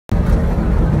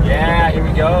Yeah, here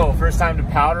we go. First time to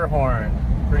Powderhorn.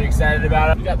 Pretty excited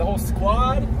about it. We got the whole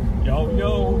squad. Yo.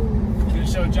 Gonna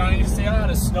show Johnny Sale how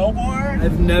to snowboard.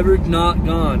 I've never not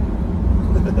gone.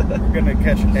 We're gonna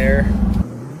catch air.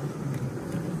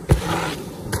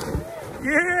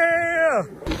 Yeah!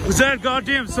 Was that a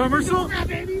goddamn somersault?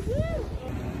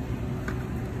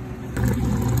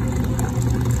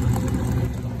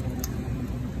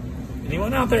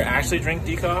 Anyone out there actually drink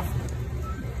decaf?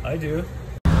 I do.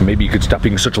 Maybe you could stop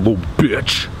being such a little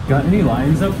bitch. Got any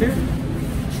lions up there?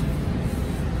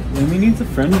 Lemmy needs a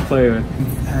friend to play with.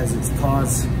 It has its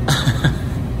paws.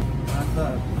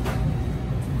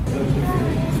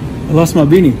 I lost my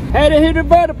beanie. Hey, to hit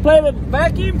about to play with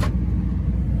vacuum?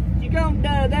 You got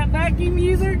that vacuum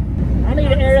user? I need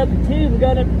to air up the tube. We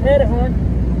got up the pedal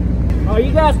horn. Oh,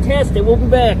 you guys test it. We'll be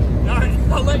back. Alright,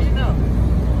 I'll let you know.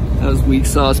 That was weak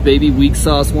sauce, baby. Weak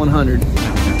sauce 100.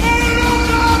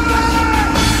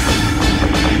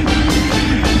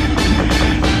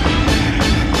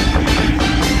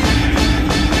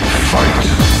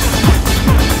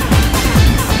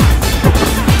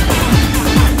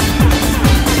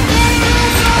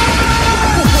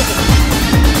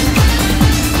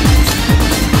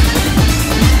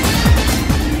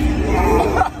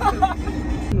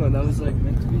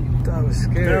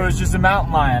 There was just a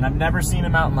mountain lion. I've never seen a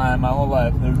mountain lion my whole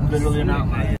life. There's literally a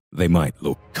mountain lion. They might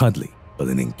look cuddly, but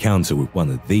an encounter with one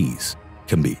of these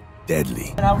can be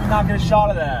deadly. And I was not get a shot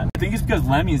of that. I think it's because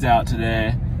Lemmy's out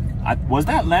today. Was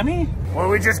that Lemmy? Well,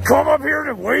 we just come up here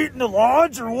to wait in the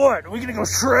lodge or what? Are we gonna go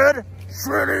shred?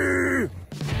 Shreddy!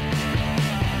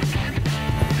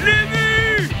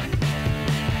 Lemmy!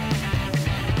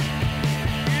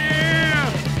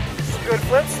 Yeah! Good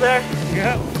flips there.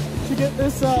 Yeah. To get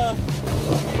this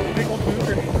big old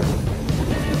booger.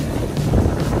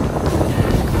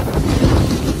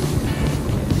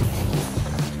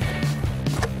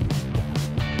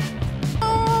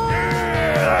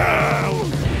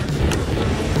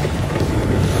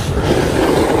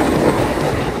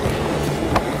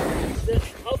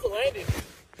 How's the landing?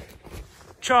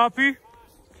 Choppy.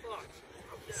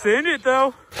 Send it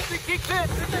though.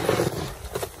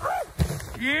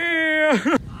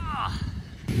 Yeah.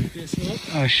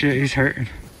 Oh shit, he's hurting.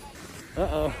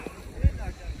 Uh-oh.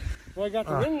 Well, I got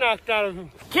the wind knocked out of him.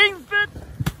 Kingpins,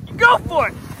 go for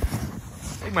it! I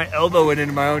think my elbow went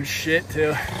into my own shit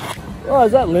too. Oh,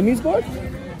 is that Lemmy's board?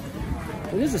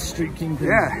 It is a Street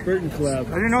Kingpins Burton collab.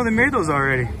 I didn't know they made those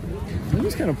already.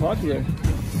 Lemmy's kind of popular.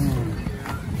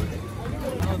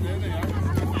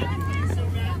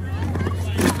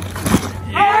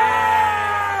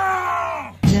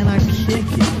 Can I kick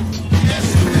it?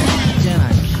 Can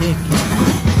I kick it?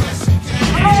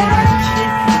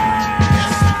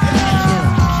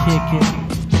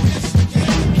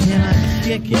 Can I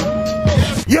kick it?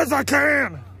 Yes, I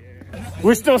can!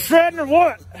 We're still shredding or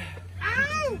what?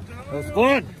 That was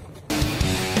fun.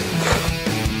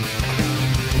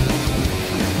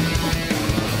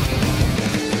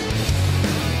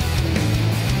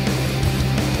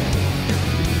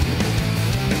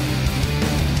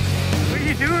 What are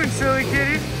you doing, silly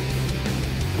kitty?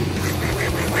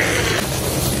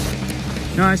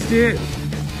 Nice dude.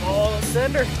 Oh,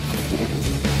 sender.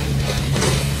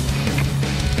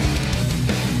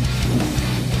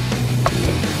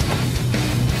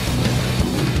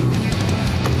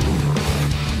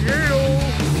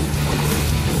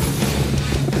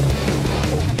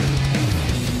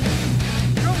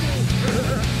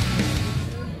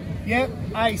 Yep,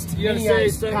 iced. You gotta Mini say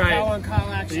iced. so. Kyle and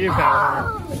Kyle action. You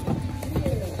power.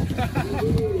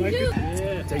 Like it?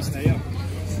 Yeah. Taste that, yeah.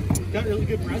 Got really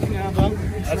good breath now, though.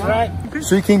 That's right.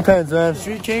 Street Kingpins, man.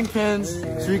 Street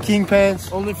Kingpins. Street Kingpins.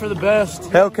 Only for the best.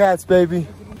 Hellcats, baby.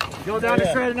 Go down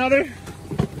to shred another.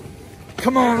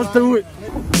 Come on, let's do it.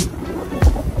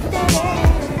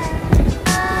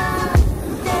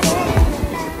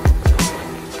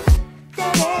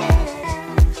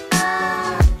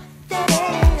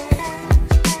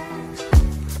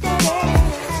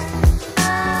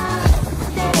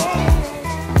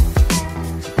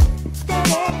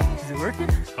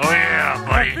 Oh yeah,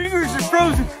 buddy. My fingers are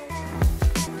frozen.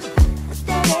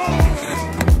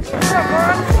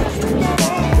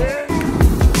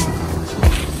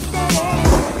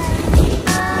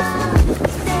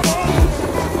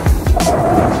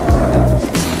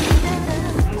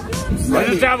 I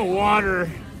just have a water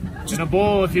in a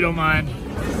bowl if you don't mind.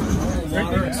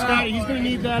 Scotty, he's gonna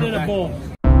need that in a bowl.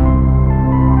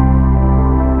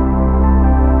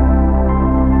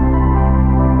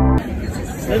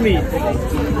 Lemmy,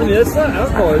 that's not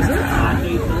alcohol, is it?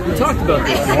 We talked about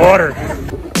this. Water.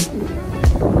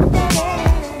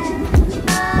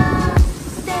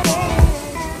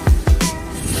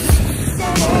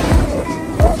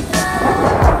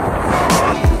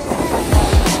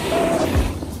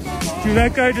 Dude,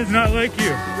 that guy does not like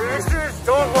you. Racers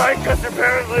don't like us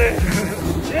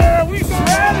apparently. Yeah, we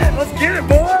got it. Let's get it,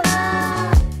 boy.